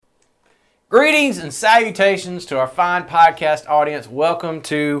Greetings and salutations to our fine podcast audience. Welcome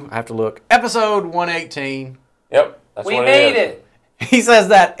to, I have to look, episode 118. Yep, that's We what made it. He says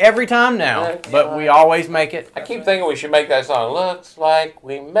that every time now, That's but we always make it. I keep thinking we should make that song. Looks like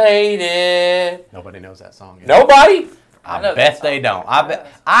we made it. Nobody knows that song yet. Nobody? I know that bet song. they don't.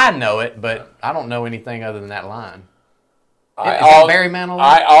 I know it, but I don't know anything other than that line. Is I that Barry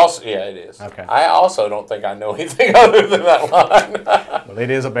Manilow? Yeah, it is. Okay. I also don't think I know anything other than that line. Well, it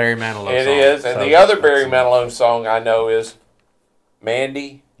is a Barry Manilow song. It is, and so the other Barry that's- Manilow song I know is,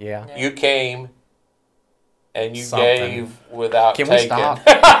 Mandy, Yeah. you came and you Something. gave without Can we taking. stop?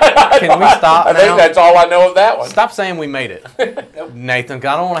 Can we stop I think now? that's all I know of that one. Stop saying we made it, Nathan,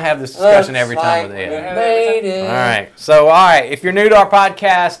 because I don't want to have this discussion every time with Ed. We made it. All right. So, all right. If you're new to our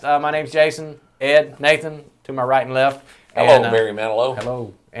podcast, my name's Jason, Ed, Nathan, to my right and left. Hello, And, Barry Manilow.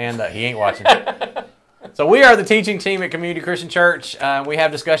 Hello. And he ain't watching. So we are the teaching team at Community Christian Church. We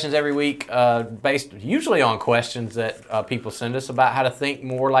have discussions every week based usually on questions that people send us about how to think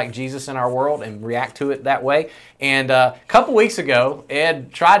more like Jesus in our world and react to it that way. And a couple weeks ago,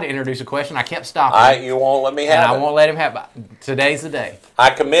 Ed tried to introduce a question. I kept stopping. You won't let me And have I it. won't let him have it. Today's the day.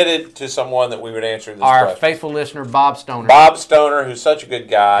 I committed to someone that we would answer this Our question. faithful listener, Bob Stoner. Bob Stoner, who's such a good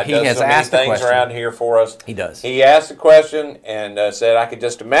guy, He does has so many asked the things question. around here for us. He does. He asked the question and said, I could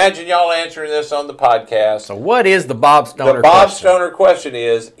just imagine y'all answering this on the podcast. So what is the Bob Stoner The Bob question? Stoner question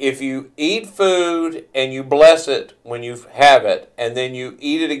is, if you eat food and you bless it when you have it, and then you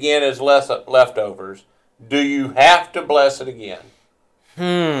eat it again as leftovers, do you have to bless it again?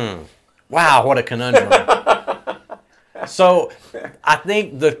 Wow, what a conundrum. So I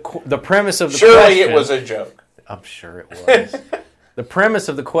think the premise of the Surely question... it was a joke. I'm sure it was. The premise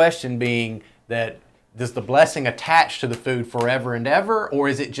of the question being that does the blessing attach to the food forever and ever, or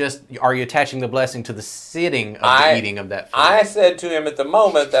is it just, are you attaching the blessing to the sitting of the eating of that food? I said to him at the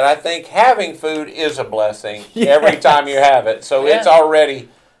moment that I think having food is a blessing every time you have it. So it's already,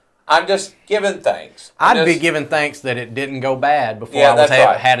 I'm just giving thanks. I'd be giving thanks that it didn't go bad before I that's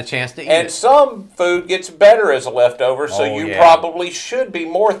right. had a chance to eat And it. some food gets better as a leftover, so Oh, you yeah. probably should be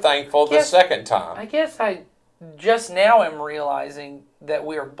more thankful the Yes. second time. I guess I just now am realizing that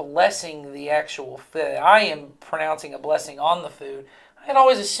we are blessing the actual food. I am pronouncing a blessing on the food. I had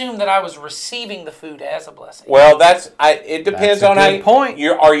always assumed that I was receiving the food as a blessing. Well, it depends That's a on how good point.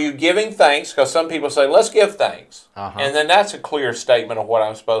 Are you giving thanks? Because some people say, let's give thanks. Uh-huh. And then that's a clear statement of what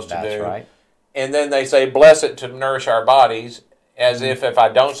I'm supposed to That's do. right. And then they say, bless it to nourish our bodies, as if I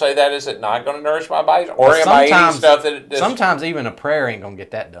don't say that, is it not going to nourish my bodies? Or But am I eating sometimes- stuff that... Sometimes even a prayer ain't going to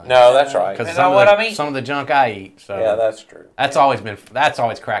get that done. No, that's right. Because Is that what I mean? some of the junk I eat. So Yeah, that's true. That's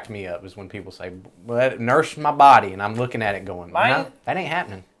always cracked me up is when people say, well, that nourished my body, and I'm looking at it going, no, that ain't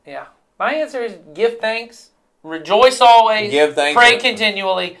happening. Yeah. My answer is give thanks, rejoice always, Give thanks. pray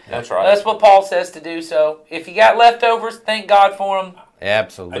continually. That's right. That's what Paul says to do. So if you got leftovers, thank God for them.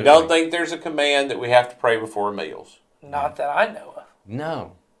 Absolutely. I don't think there's a command that we have to pray before meals. Not that I know of.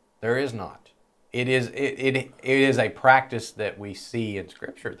 No, there is not. It is a practice that we see in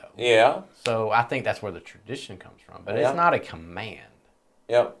Scripture, though. Yeah. So I think that's where the tradition comes from. But Yeah. it's not a command.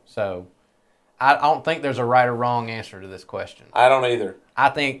 Yep. So I don't think there's a right or wrong answer to this question. I don't either. I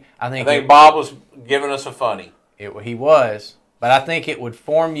think Bob was giving us a funny. he was, but I think it would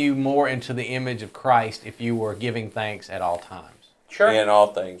form you more into the image of Christ if you were giving thanks at all times Sure. In all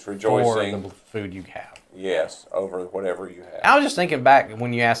things, for rejoicing. the food you have. Yes, over whatever you have. I was just thinking back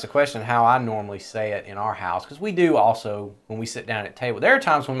when you asked the question how I normally say it in our house, because we do also when we sit down at table. There are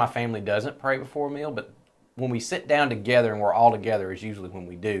times when my family doesn't pray before a meal, but when we sit down together and we're all together is usually when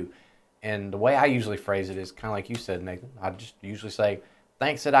we do. And the way I usually phrase it is kind of like you said, Nathan. I just usually say,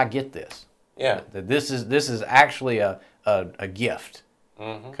 "Thanks that I get this. Yeah. That this is actually a gift."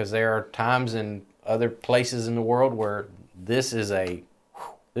 Mm-hmm. Because there are times in other places in the world where this is a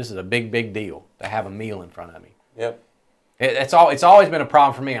big deal to have a meal in front of me. Yep. It's always been a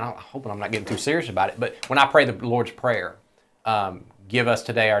problem for me, and I'm hoping I'm not getting too serious about it. But when I pray the Lord's Prayer, give us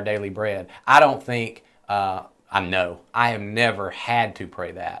today our daily bread, I don't think I have never had to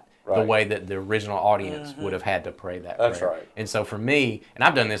pray that the Right. way that the original audience would have had to pray that That's prayer. right. And so for me, and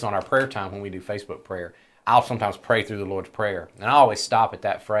I've done this on our prayer time when we do Facebook prayer, I'll sometimes pray through the Lord's Prayer, and I always stop at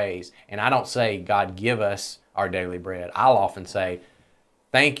that phrase, and I don't say, God, give us our daily bread. I'll often say,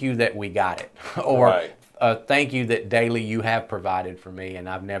 thank you that we got it, or Right. thank you that daily you have provided for me, and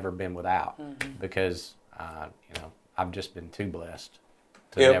I've never been without, because I've just been too blessed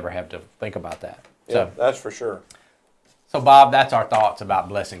to Yep. never have to think about that. Yeah, that's for sure. So Bob, that's our thoughts about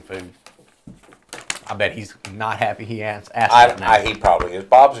blessing food. I bet he's not happy he asked that now. He probably is.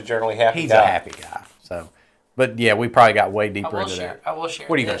 Bob's a generally happy He's guy. a happy guy. So, but yeah, we probably got way deeper into that. I will share.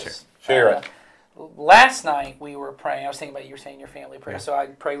 What are you going to this. share? Share it. Last night we were praying. I was thinking about you were saying your family prayer, so I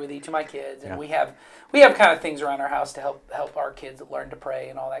pray with each of my kids, and we have kind of things around our house to help our kids learn to pray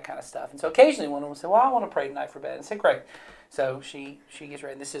and all that kind of stuff. And so occasionally one of them will say, "Well, I want to pray tonight for bed," and I say, "Great." So she gets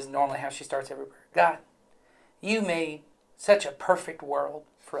ready. And this is normally how she starts every prayer. God, you made such a perfect world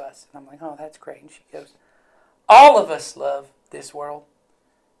for us, and I'm like, "Oh, that's great." And she goes, "All of us love this world.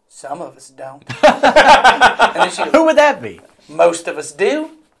 Some of us don't." And then she goes, Who would that be? "Most of us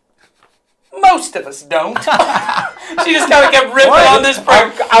do. Most of us don't." She just kind of kept ripping on this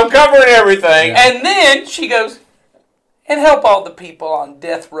prayer. I'm covering everything. And then she goes, "And help all the people on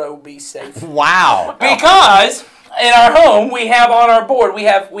death row be safe." Wow. Because in our home, we have on our board,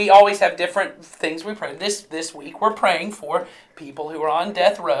 we always have different things we pray. This week, we're praying for people who are on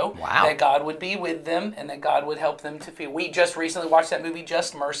death row, Wow. that God would be with them and that God would help them to feel. We just recently watched that movie,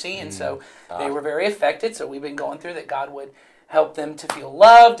 Just Mercy, and so they were very affected. So we've been going through that God would help them to feel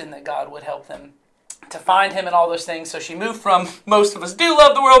loved and that God would help them to find Him and all those things. So she moved from most of us do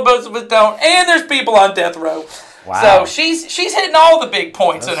love the world, most of us don't, and there's people on death row. Wow. So she's hitting all the big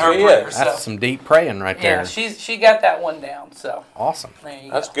points in her She prayer. is. That's So some deep praying right there. yeah, she got that one down. So Awesome. there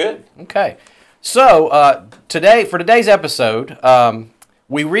you That's go. good. Okay. So for today's episode,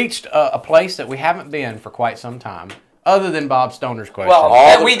 we reached a place that we haven't been for quite some time, other than Bob Stoner's question. Well, All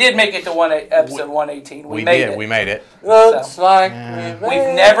and the- we did make it to episode 118. we made did. it. We made it. Looks like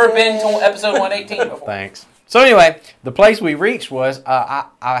We've never been to episode 118 before. Thanks. So anyway, the place we reached was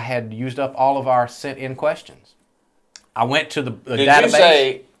I had used up all of our sent-in questions. I went to the Did database. you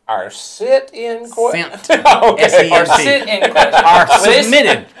say our sit-in question? Sent. Okay. S-E-N-T. Our sit-in question. Our This-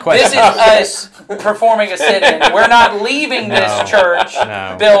 submitted This questions. is us performing a sit-in. We're not leaving this church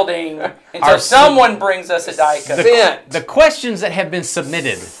building until Our someone brings us a Diet Coke. Sent. The questions that have been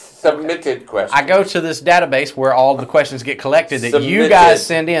submitted. Submitted question. I go to this database where all the questions get collected that you Submitted. guys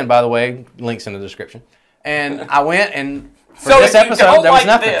send in, by the way, links in the description. And I went and for So this if you episode don't there was like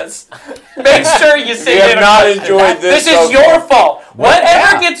nothing. this, make sure you send You have in a not question. enjoyed this This is so your far. fault.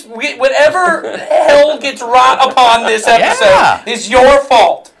 Yeah. Whatever hell gets wrought upon this episode Yeah. is your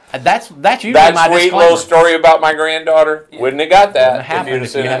fault. That's usually That my sweet disclaimer. little story about my granddaughter. Wouldn't have got that Wouldn't have if you'd happened have if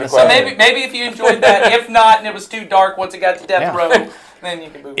sent you in a hadn't So said question. maybe if you enjoyed that, if not, and it was too dark once it got to death Yeah. row, then you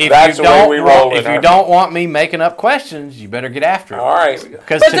can move on. If That's you the way don't we want- roll in If you our- don't want me making up questions, you better get after it. All right.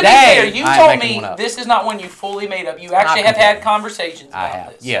 Because But to be today, fair, you I'm told making me one up. this is not one you fully made up. You actually have completely. had conversations I about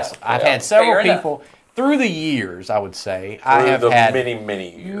have. this. Yes, so, I've yeah, had several fair enough. people through the years, I would say. I Through have the had many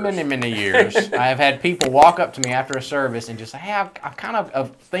years. many years. I have had people walk up to me after a service and just say, "Hey, I'm kind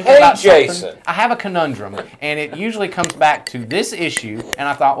of thinking Hey, about something. Jason." I have a conundrum," and it usually comes back to this issue. And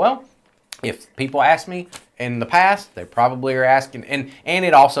I thought, well, if people ask me in the past, they probably are asking, and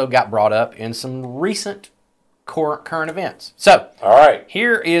it also got brought up in some recent current events. So All right.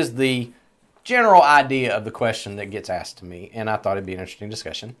 here is the general idea of the question that gets asked to me, and I thought it'd be an interesting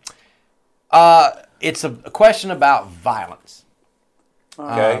discussion. It's a question about violence.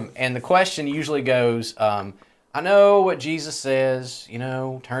 Okay. And the question usually goes, I know what Jesus says,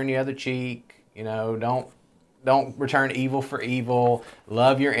 turn the other cheek, don't return evil for evil,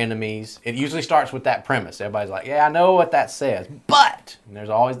 love your enemies. It usually starts with that premise. Everybody's like, yeah, I know what that says, but, and there's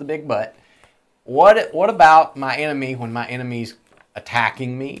always the big but, what about my enemy when my enemy's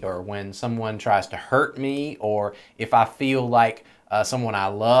attacking me, or when someone tries to hurt me, or if I feel like someone I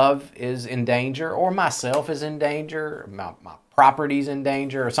love is in danger, or myself is in danger, my property's in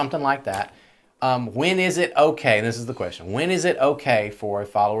danger, or something like that. When is it okay, and this is the question, when is it okay for a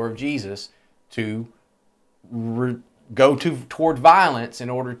follower of Jesus to go toward violence in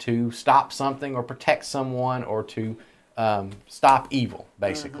order to stop something or protect someone or to stop evil,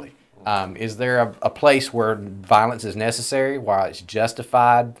 basically? Is there a place where violence is necessary, while it's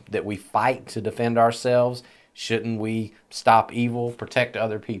justified that we fight to defend ourselves? Shouldn't we stop evil, protect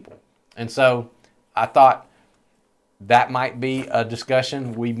other people? And so I thought that might be a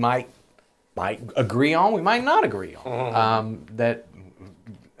discussion we might agree on, we might not agree on.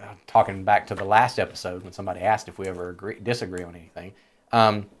 Talking back to the last episode when somebody asked if we ever disagree on anything.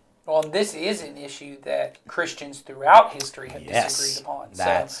 Well, and this is an issue that Christians throughout history have Yes, disagreed upon.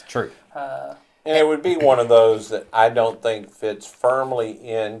 that's true. And it would be one of those that I don't think fits firmly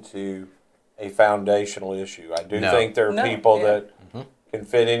into a foundational issue. I do No. think there are No, people yeah. that can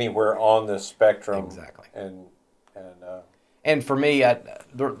fit anywhere on this spectrum. Exactly. And And for me, I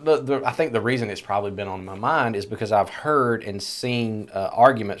think the reason it's probably been on my mind is because I've heard and seen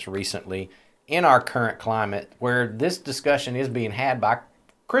arguments recently in our current climate where this discussion is being had by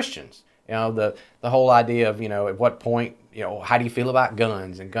Christians. The whole idea of, at what point, how do you feel about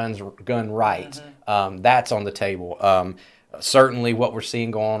guns and gun rights? That's on the table. certainly what we're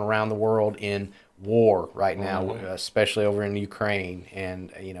seeing going on around the world in war right now, especially over in Ukraine,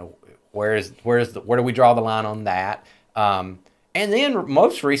 and where do we draw the line on that? And then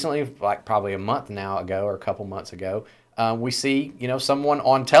most recently, like probably a month now ago or a couple months ago, we see someone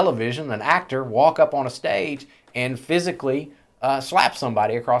on television, an actor, walk up on a stage and physically slap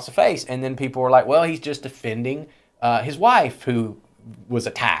somebody across the face, and then people were like, well, he's just defending his wife who was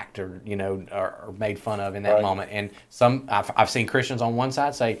attacked or made fun of in that moment. And I've seen Christians on one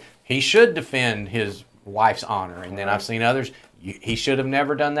side say he should defend his wife's honor, and then I've seen others, he should have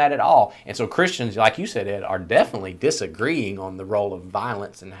never done that at all. And so Christians, like you said, Ed, are definitely disagreeing on the role of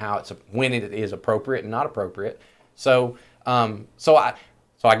violence and when it is appropriate and not appropriate. So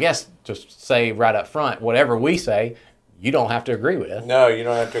I guess just say right up front, whatever we say, you don't have to agree with. No, you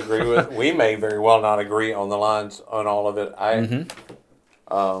don't have to agree with. We may very well not agree on the lines on all of it.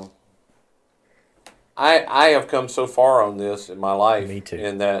 I have come so far on this in my life. Me too.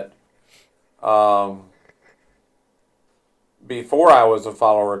 In that, before I was a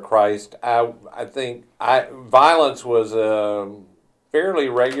follower of Christ, I think violence was a fairly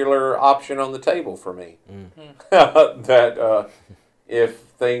regular option on the table for me. That if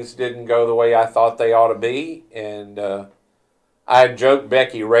things didn't go the way I thought they ought to be, and I joke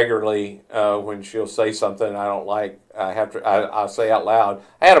Becky regularly when she'll say something I don't like. I'll say out loud.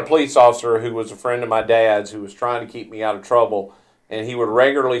 I had a police officer who was a friend of my dad's who was trying to keep me out of trouble, and he would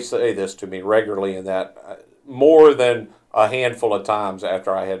regularly say this to me, in that more than a handful of times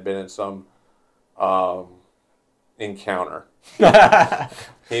after I had been in some encounter.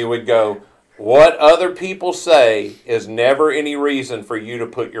 He would go, what other people say is never any reason for you to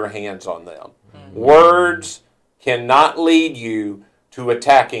put your hands on them. Words cannot lead you to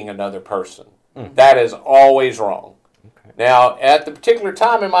attacking another person. That is always wrong. Okay. Now, at the particular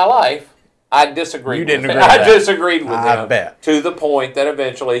time in my life, I disagreed with him. I disagreed with them to the point that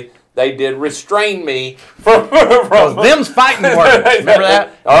eventually they did restrain me from them's fighting words. Remember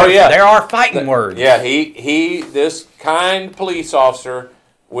that? Oh, yeah. There are fighting words. Yeah, this kind police officer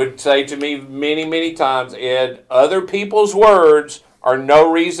would say to me many, many times, Ed, other people's words are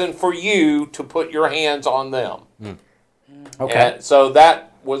no reason for you to put your hands on them. Okay. And so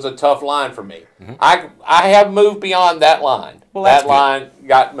that was a tough line for me. I have moved beyond that line. Well, that line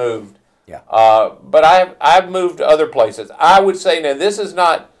got moved. Yeah. But I've moved to other places. I would say now this is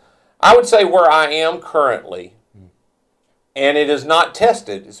not. I would say where I am currently, and it is not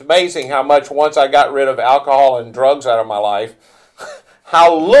tested. It's amazing how much once I got rid of alcohol and drugs out of my life,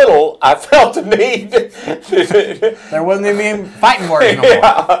 how little I felt the need. There wasn't even fighting words no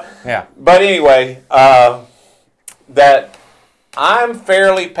more. Yeah. But anyway, that I'm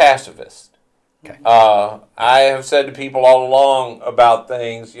fairly pacifist. Okay. I have said to people all along about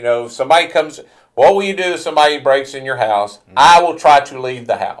things, if somebody comes, what will you do if somebody breaks in your house? I will try to leave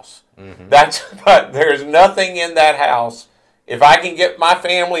the house. But there's nothing in that house. If I can get my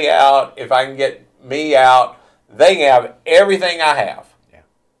family out, if I can get me out, they can have everything I have.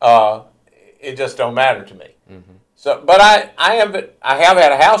 Yeah. It just don't matter to me. So, but I have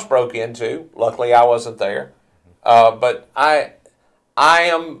had a house broke into. Luckily, I wasn't there. But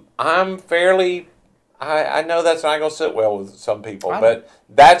I'm fairly. I know that's not going to sit well with some people, but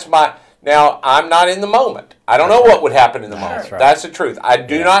that's my. Now, I'm not in the moment. I don't know what would happen in the moment. That's right. That's the truth. I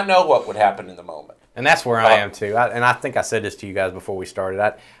do not know what would happen in the moment. And that's where I am, too. And I think I said this to you guys before we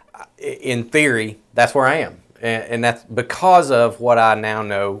started. In theory, that's where I am. And that's because of what I now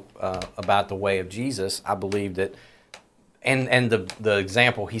know about the way of Jesus. I believe that, and the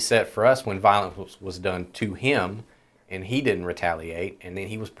example he set for us when violence was done to him, and he didn't retaliate, and then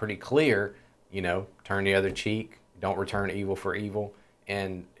he was pretty clear, turn the other cheek, don't return evil for evil,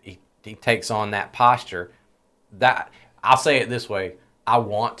 and he takes on that posture. That I'll say it this way: I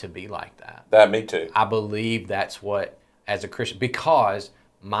want to be like that. That me too. I believe that's what, as a Christian, because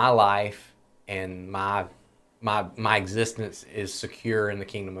my life and my existence is secure in the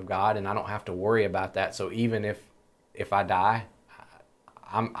kingdom of God, and I don't have to worry about that. So even if I die,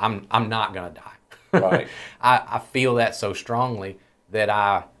 I'm not gonna die. Right. I feel that so strongly that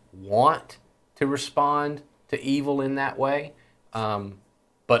I want to respond to evil in that way.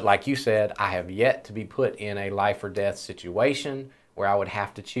 But like you said, I have yet to be put in a life or death situation where I would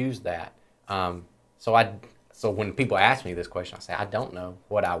have to choose that. So when people ask me this question, I say, I don't know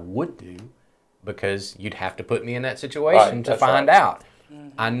what I would do, because you'd have to put me in that situation to find out.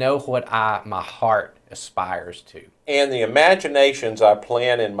 I know what my heart aspires to. And the imaginations I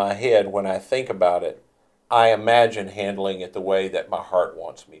plan in my head when I think about it, I imagine handling it the way that my heart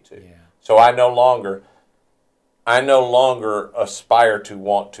wants me to. Yeah. So I no longer aspire to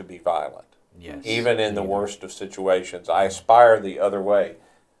want to be violent. Yes. Even in the worst of situations, I aspire the other way.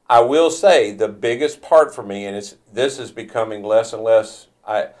 I will say the biggest part for me, and this is becoming less and less.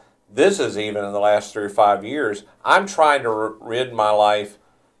 This is even in the last 3 or 5 years. I'm trying to rid my life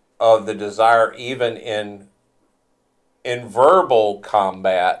of the desire, even in verbal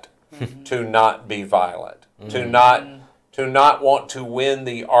combat, to not be violent, to not want to win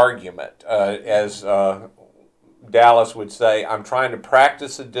the argument. As Dallas would say, I'm trying to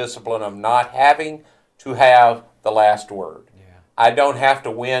practice the discipline of not having to have the last word. I don't have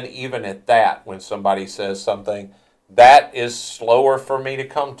to win even at that when somebody says something. That is slower for me to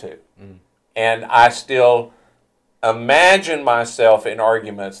come to. And I still imagine myself in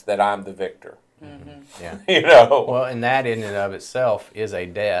arguments that I'm the victor. Yeah. You know? Well, and that in and of itself is a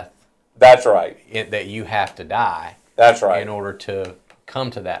death. That's right. That you have to die. That's right. In order to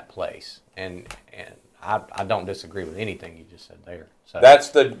come to that place. And I don't disagree with anything you just said there. So that's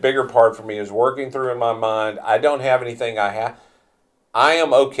the bigger part for me, is working through in my mind. I don't have anything I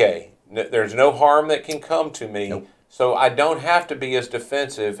am okay. There's no harm that can come to me. Nope. So I don't have to be as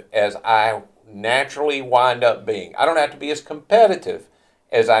defensive as I naturally wind up being. I don't have to be as competitive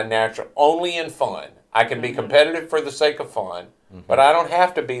as I only in fun. I can be competitive for the sake of fun, but I don't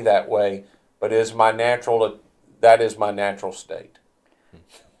have to be that way. But that is my natural state.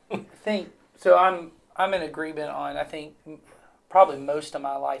 I think so. I'm in agreement on. I think probably most of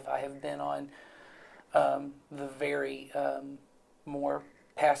my life I have been on the very more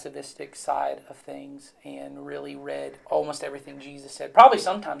pacifistic side of things, and really read almost everything Jesus said. Probably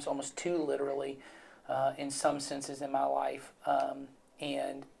sometimes almost too literally, in some senses in my life.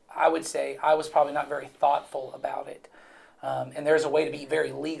 And I would say I was probably not very thoughtful about it. And there's a way to be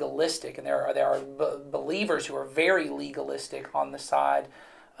very legalistic, and there are believers who are very legalistic on the side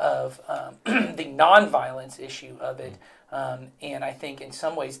of the nonviolence issue of it. And I think in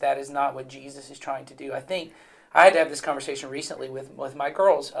some ways that is not what Jesus is trying to do. I think I had to have this conversation recently with my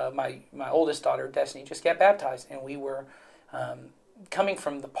girls. My oldest daughter, Destiny, just got baptized, and we were coming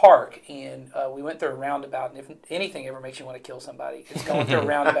from the park, and we went through a roundabout. And if anything ever makes you want to kill somebody, it's going through a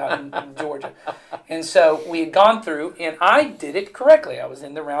roundabout in Georgia. And so we had gone through, and I did it correctly. I was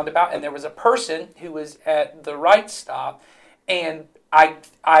in the roundabout, and there was a person who was at the right stop, and I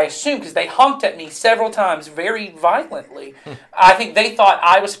assume, because they honked at me several times very violently, I think they thought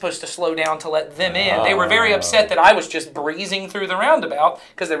I was supposed to slow down to let them in. They were very upset that I was just breezing through the roundabout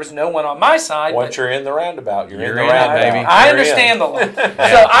because there was no one on my side. Once you're in the roundabout, you're in the roundabout, roundabout. baby. I understand the law.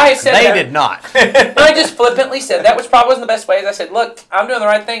 So I said they did not. I just flippantly said that probably wasn't the best way. As I said, look, I'm doing the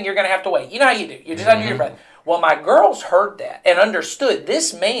right thing. You're going to have to wait. You know how you do. You're just under your breath. Well, my girls heard that and understood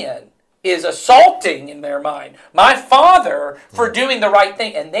this man is assaulting, in their mind, my father for doing the right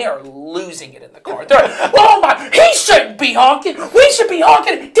thing, and they are losing it in the car. They're like, oh my, he shouldn't be honking. We should be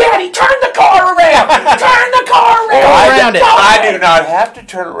honking. Daddy, turn the car around. Turn the car around. I do not have to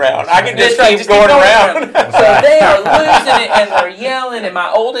turn around. I can just keep going around. So they are losing it, and they're yelling, and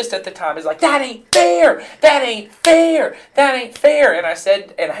my oldest at the time is like, that ain't fair. That ain't fair. That ain't fair. And I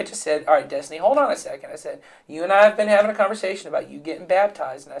just said, all right, Destiny, hold on a second. I said, you and I have been having a conversation about you getting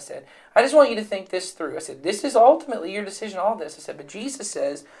baptized, and I said, I just want you to think this through. I said, this is ultimately your decision, all this. I said, but Jesus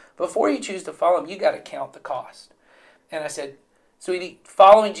says, before you choose to follow him, you got to count the cost. And I said, sweetie,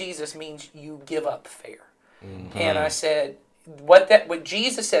 following Jesus means you give up fair. Mm-hmm. And I said, what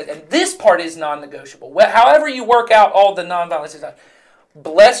Jesus says, and this part is non-negotiable. However you work out all the non-violence, is not,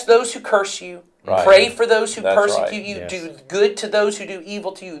 bless those who curse you, right. Pray for those who persecute you, yes. Do good to those who do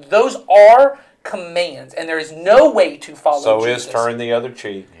evil to you. Those are commands, and there is no way to follow Jesus. So is turn the other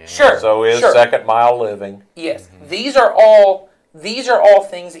cheek. Yeah. Sure. So is second mile living. Yes. Mm-hmm. These are all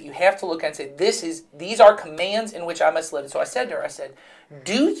things that you have to look at and say, these are commands in which I must live. And so I said to her,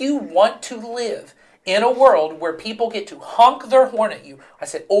 do you want to live in a world where people get to honk their horn at you? I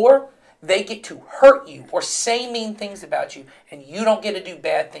said, or they get to hurt you or say mean things about you, and you don't get to do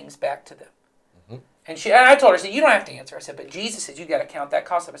bad things back to them. And I told her, I said, you don't have to answer. I said, but Jesus said, you got to count that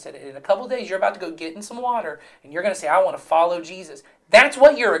cost up. I said, in a couple of days, you're about to go get in some water, and you're going to say, I want to follow Jesus. That's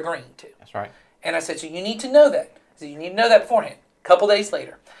what you're agreeing to. That's right. And I said, so you need to know that. I said, you need to know that beforehand. A couple days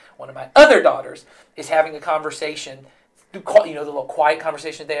later, one of my other daughters is having a conversation, the little quiet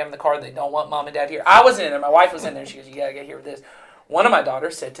conversation they have in the car. They don't want mom and dad here. I wasn't in there. My wife was in there, and she goes, you got to get here with this. One of my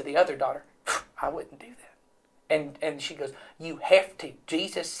daughters said to the other daughter, I wouldn't do that. And she goes, you have to.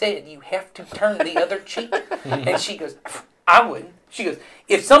 Jesus said you have to turn the other cheek. And she goes, I wouldn't. She goes,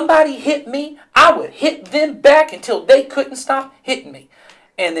 if somebody hit me, I would hit them back until they couldn't stop hitting me.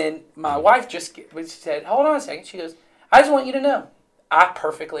 And then my wife just said, hold on a second. She goes, I just want you to know, I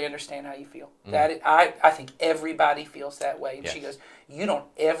perfectly understand how you feel. I think everybody feels that way. And she goes, you don't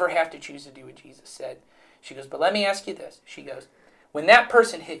ever have to choose to do what Jesus said. She goes, but let me ask you this. She goes, when that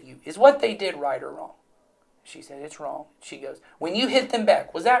person hit you, is what they did right or wrong? She said, it's wrong. She goes, when you hit them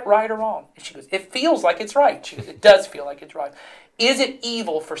back, was that right or wrong? And she goes, it feels like it's right. She goes, it does feel like it's right. Is it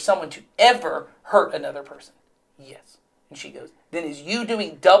evil for someone to ever hurt another person? Yes. And she goes, then is you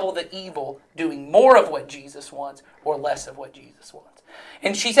doing double the evil, doing more of what Jesus wants or less of what Jesus wants?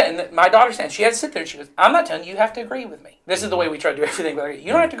 And she said, and my daughter said, she had to sit there and she goes, I'm not telling you, you have to agree with me. This is the way we try to do everything.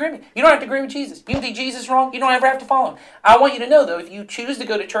 You don't have to agree with me. You don't have to agree with Jesus. You can be Jesus wrong. You don't ever have to follow him. I want you to know, though, if you choose to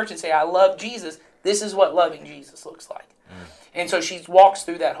go to church and say, I love Jesus, this is what loving Jesus looks like. And so she walks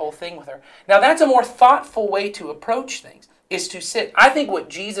through that whole thing with her. Now, that's a more thoughtful way to approach things, is to sit. I think what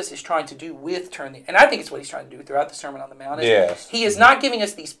Jesus is trying to do with and I think it's what he's trying to do throughout the Sermon on the Mount, is he is not giving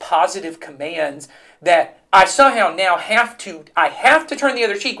us these positive commands that I somehow now have to turn the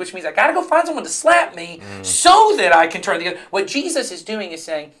other cheek, which means I got to go find someone to slap me so that I can turn the other. What Jesus is doing is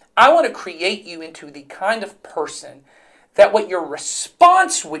saying, I want to create you into the kind of person that what your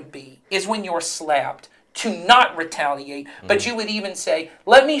response would be is when you're slapped, to not retaliate, but you would even say,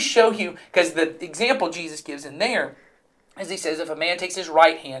 let me show you, because the example Jesus gives in there, as he says, if a man takes his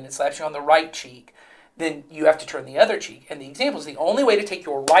right hand and slaps you on the right cheek, then you have to turn the other cheek. And the example is the only way to take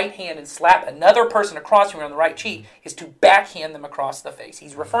your right hand and slap another person across you on the right cheek is to backhand them across the face.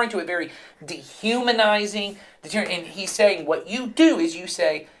 He's referring to it very dehumanizing, and he's saying what you do is you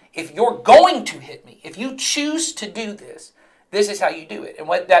say, if you're going to hit me, if you choose to do this, this is how you do it.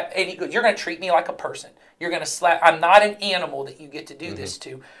 And he goes, you're going to treat me like a person. You're going to slap. I'm not an animal that you get to do this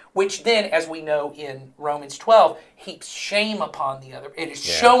to, which then, as we know in Romans 12, heaps shame upon the other. It is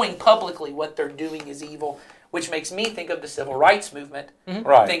showing publicly what they're doing is evil, which makes me think of the civil rights movement.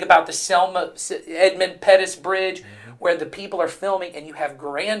 Right. Think about the Edmund Pettus Bridge, where the people are filming, and you have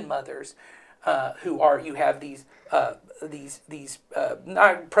grandmothers you have these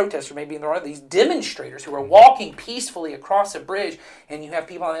not protesters, maybe in the wrong, these demonstrators who are walking peacefully across a bridge, and you have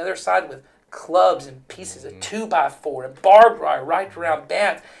people on the other side with clubs and pieces of 2x4 and barbed wire right around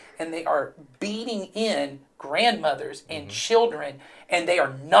bats, and they are beating in grandmothers and children, and they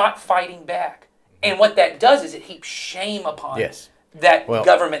are not fighting back. And what that does is it heaps shame upon that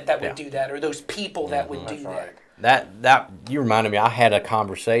government that would do that, or those people that would do that. That you reminded me, I had a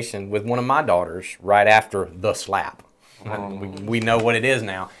conversation with one of my daughters right after the slap. We know what it is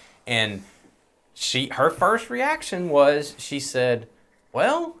now. And her first reaction was, she said,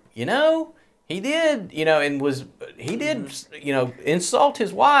 well, he did, insult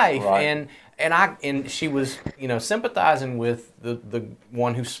his wife. Right. And she was, sympathizing with the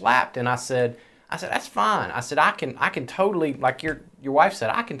one who slapped. And I said, that's fine. I said, I can totally, like your wife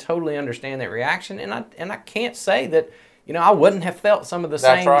said, I can totally understand that reaction. And I can't say that, I wouldn't have felt some of the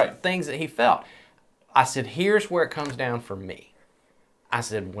same things that he felt. I said, here's where it comes down for me. I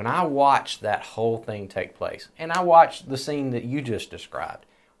said, when I watched that whole thing take place, and I watched the scene that you just described,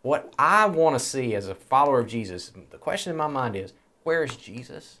 what I want to see as a follower of Jesus, the question in my mind is, where is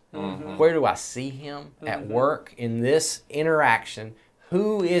Jesus? Where do I see him at work in this interaction?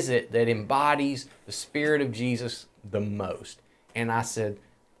 Who is it that embodies the Spirit of Jesus the most? And I said,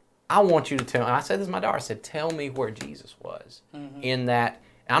 I want you to tell, and I said this to my daughter, I said, tell me where Jesus was in that.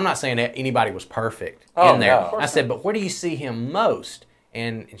 And I'm not saying that anybody was perfect in there. No, I said, but where do you see him most?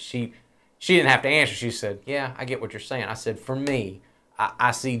 And she didn't have to answer. She said, yeah, I get what you're saying. I said, for me,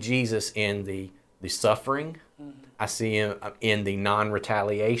 I see Jesus in the suffering. I see him in the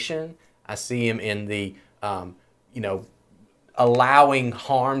non-retaliation. I see him in the, allowing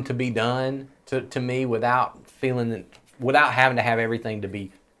harm to be done to me without having to have everything to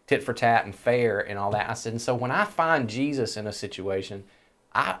be tit for tat and fair and all that. I said, and so when I find Jesus in a situation,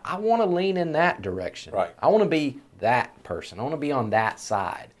 I want to lean in that direction. Right. I want to be that person. I want to be on that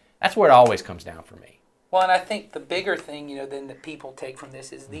side. That's where it always comes down for me. Well, and I think the bigger thing, then that people take from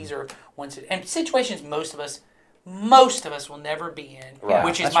this is these are and situations most of us will never be in,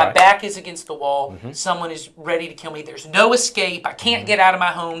 which is my back is against the wall. Someone is ready to kill me. There's no escape. I can't get out of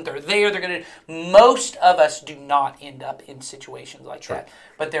my home. They're there. They're going to. Most of us do not end up in situations like that.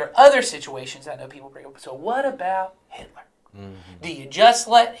 But there are other situations I know people bring up. So what about Hitler? Do you just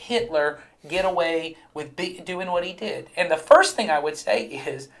let Hitler get away with doing what he did? And the first thing I would say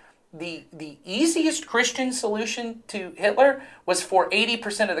is the easiest Christian solution to Hitler was for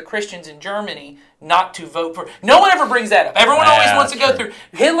 80% of the Christians in Germany not to vote for. No one ever brings that up. Everyone always wants to go through.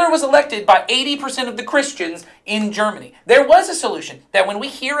 Hitler was elected by 80% of the Christians in Germany. There was a solution that when we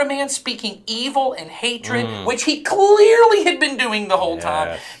hear a man speaking evil and hatred, which he clearly had been doing the whole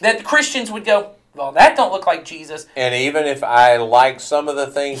time, that Christians would go, well, that don't look like Jesus. And even if I like some of the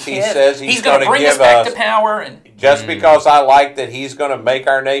things he Yes. says he's going to bring give us back to power, and just because I like that he's going to make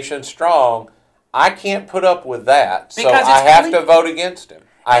our nation strong, I can't put up with that. So Because I it's have clear. to vote against him.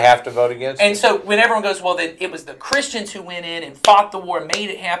 I have to vote against him. And so when everyone goes, well, then it was the Christians who went in and fought the war, made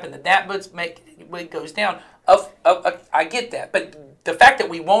it happen, that it goes down. I get that. But the fact that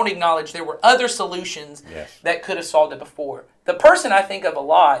we won't acknowledge there were other solutions that could have solved it before. The person I think of a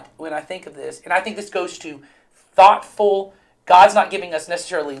lot when I think of this, and I think this goes to thoughtful, God's not giving us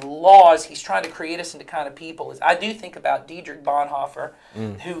necessarily laws, he's trying to create us into kind of people, is I do think about Dietrich Bonhoeffer,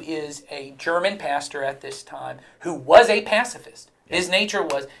 who is a German pastor at this time, who was a pacifist. His nature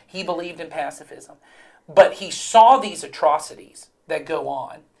was, he believed in pacifism. But he saw these atrocities that go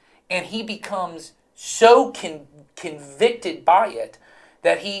on, and he becomes so convicted by it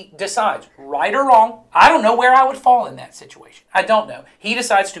that he decides, right or wrong, I don't know where I would fall in that situation. I don't know. He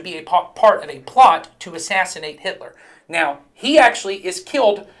decides to be a part of a plot to assassinate Hitler. Now, he actually is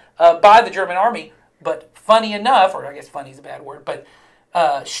killed by the German army, but funny enough, or I guess funny is a bad word, but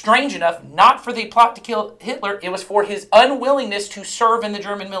strange enough, not for the plot to kill Hitler, it was for his unwillingness to serve in the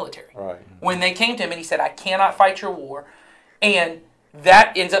German military. Right. When they came to him and he said, I cannot fight your war, and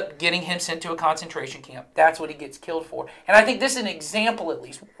that ends up getting him sent to a concentration camp. That's what he gets killed for. And I think this is an example, at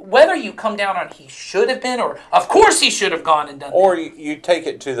least. Whether you come down on he should have been, or of course he should have gone and done or that. you take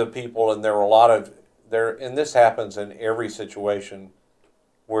it to the people, and there are a lot of and this happens in every situation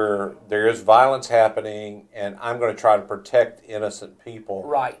where there is violence happening, and I'm going to try to protect innocent people.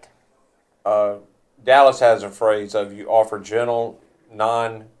 Right. Dallas has a phrase of you offer gentle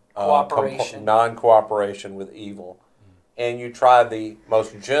non-cooperation with evil, and you try the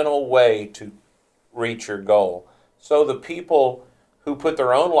most gentle way to reach your goal. So the people who put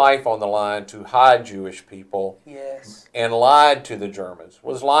their own life on the line to hide Jewish people and lied to the Germans.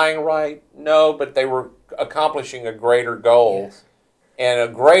 Was lying right? No, but they were accomplishing a greater goal. Yes. And a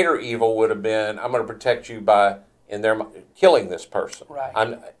greater evil would have been, I'm going to protect you by killing this person. Right.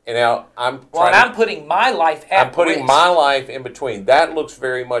 I'm putting my life at I'm putting risk. my life in between. That looks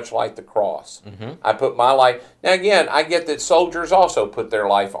very much like the cross. Mm-hmm. I put my life. Now again, I get that soldiers also put their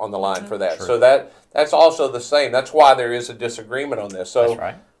life on the line for that. True. So that's also the same. That's why there is a disagreement on this. So that's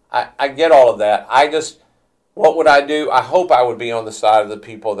right. I get all of that. What would I do? I hope I would be on the side of the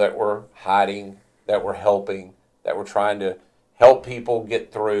people that were hiding, that were helping, that were trying to help people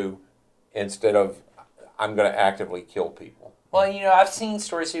get through instead of I'm going to actively kill people. Well, I've seen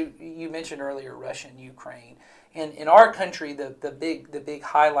stories. You mentioned earlier Russia and Ukraine. And in our country, the big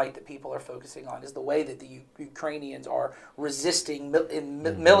highlight that people are focusing on is the way that the Ukrainians are resisting in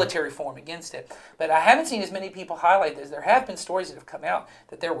military form against it. But I haven't seen as many people highlight this. There have been stories that have come out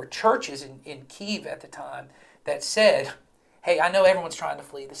that there were churches in Kyiv at the time that said, hey, I know everyone's trying to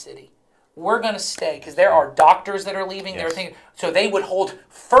flee the city. We're going to stay because there are doctors that are leaving. Yes. So they would hold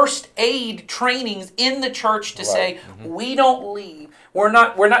first aid trainings in the church to say, we don't leave. We're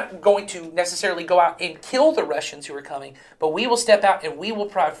not going to necessarily go out and kill the Russians who are coming, but we will step out and we will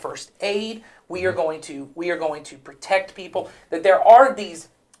provide first aid. We are going to protect people. That there are these,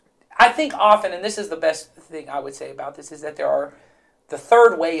 I think often, and this is the best thing I would say about this, is that there are the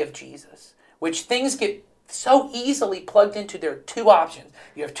third way of Jesus, which things get so easily plugged into. There are two options.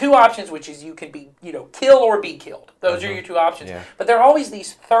 You have two options, which is you can be, kill or be killed. Those are your two options. Yeah. But there are always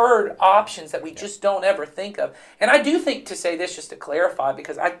these third options that we just don't ever think of. And I do think, to say this just to clarify,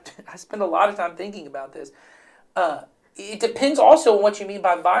 because I spend a lot of time thinking about this, it depends also on what you mean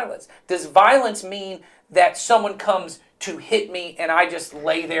by violence. Does violence mean that someone comes to hit me and I just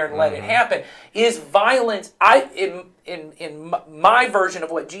lay there and let it happen? Is violence, in my version of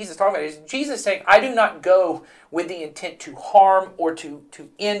what Jesus is talking about, is Jesus saying, I do not go with the intent to harm or to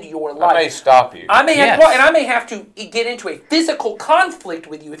end your life. I may stop you. I may have to get into a physical conflict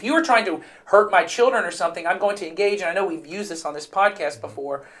with you. If you were trying to hurt my children or something, I'm going to engage. And I know we've used this on this podcast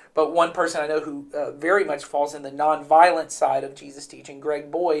before, but one person I know who very much falls in the nonviolent side of Jesus' teaching, Greg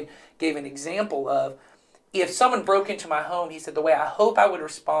Boyd, gave an example of, if someone broke into my home, he said, the way I hope I would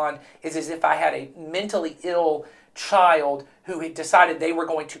respond is as if I had a mentally ill child who had decided they were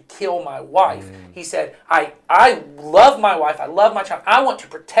going to kill my wife. He said, I love my wife. I love my child. I want to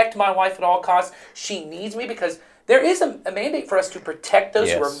protect my wife at all costs. She needs me because there is a mandate for us to protect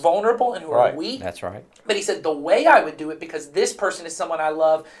those who are vulnerable and who are weak. That's right. But he said the way I would do it, because this person is someone I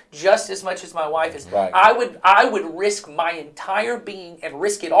love just as much as my wife is, I would risk my entire being and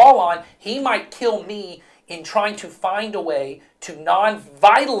risk it all on. He might kill me in trying to find a way to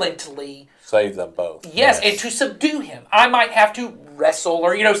non-violently save them both. Yes, and to subdue him. I might have to wrestle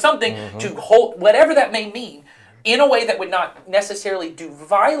or something to hold, whatever that may mean. in a way that would not necessarily do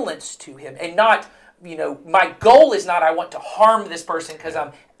violence to him, and not, my goal is not I want to harm this person because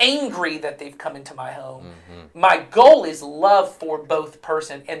I'm angry that they've come into my home. My goal is love for both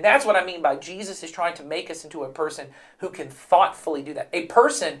person. And that's what I mean by Jesus is trying to make us into a person who can thoughtfully do that. A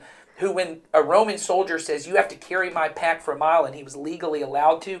person who, when a Roman soldier says, you have to carry my pack for a mile, and he was legally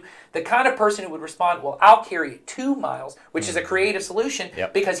allowed to, the kind of person who would respond, well, I'll carry it 2 miles, which is a creative solution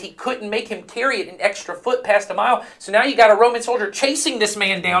because he couldn't make him carry it an extra foot past a mile. So now you got a Roman soldier chasing this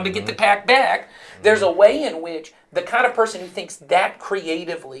man down to get the pack back. There's a way in which the kind of person who thinks that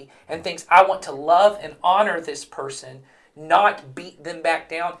creatively and thinks, I want to love and honor this person, not beat them back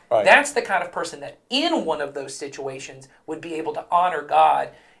down, that's the kind of person that in one of those situations would be able to honor God,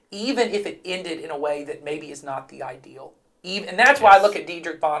 even if it ended in a way that maybe is not the ideal. And that's why I look at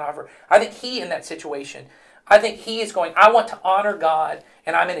Dietrich Bonhoeffer. I think he, in that situation, I think he is going, I want to honor God,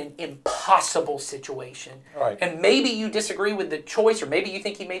 and I'm in an impossible situation. And maybe you disagree with the choice, or maybe you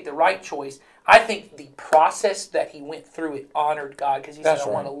think he made the right choice. I think the process that he went through, it honored God, because he said, I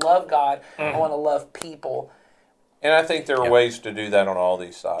want to love God, I want to love people. And I think there are ways to do that on all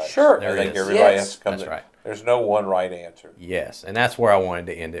these sides. Sure. I think everybody has to come That's right. There's no one right answer. Yes, and that's where I wanted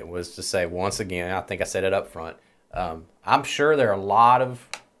to end it, was to say, once again, I think I said it up front, I'm sure there are a lot of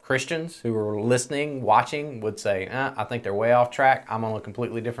Christians who are listening, watching, would say, I think they're way off track. I'm on a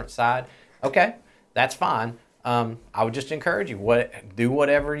completely different side. Okay, that's fine. I would just encourage you, do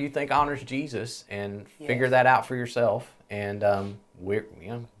whatever you think honors Jesus, and figure that out for yourself. And we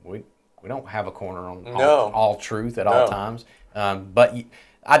don't have a corner on all truth at all times. But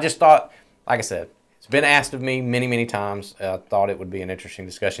I just thought, like I said, it's been asked of me many, many times. I thought it would be an interesting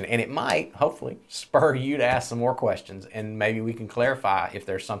discussion, and it might, hopefully, spur you to ask some more questions, and maybe we can clarify if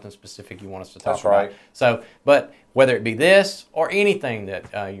there's something specific you want us to talk about. So, but whether it be this or anything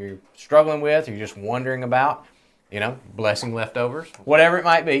that you're struggling with, or you're just wondering about, blessing leftovers, whatever it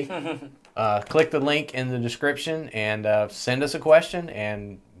might be, click the link in the description and send us a question,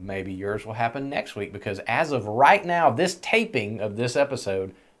 and maybe yours will happen next week, because as of right now, this taping of this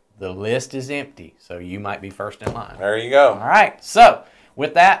episode, the list is empty, so you might be first in line. There you go. All right, so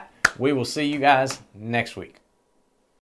with that, we will see you guys next week.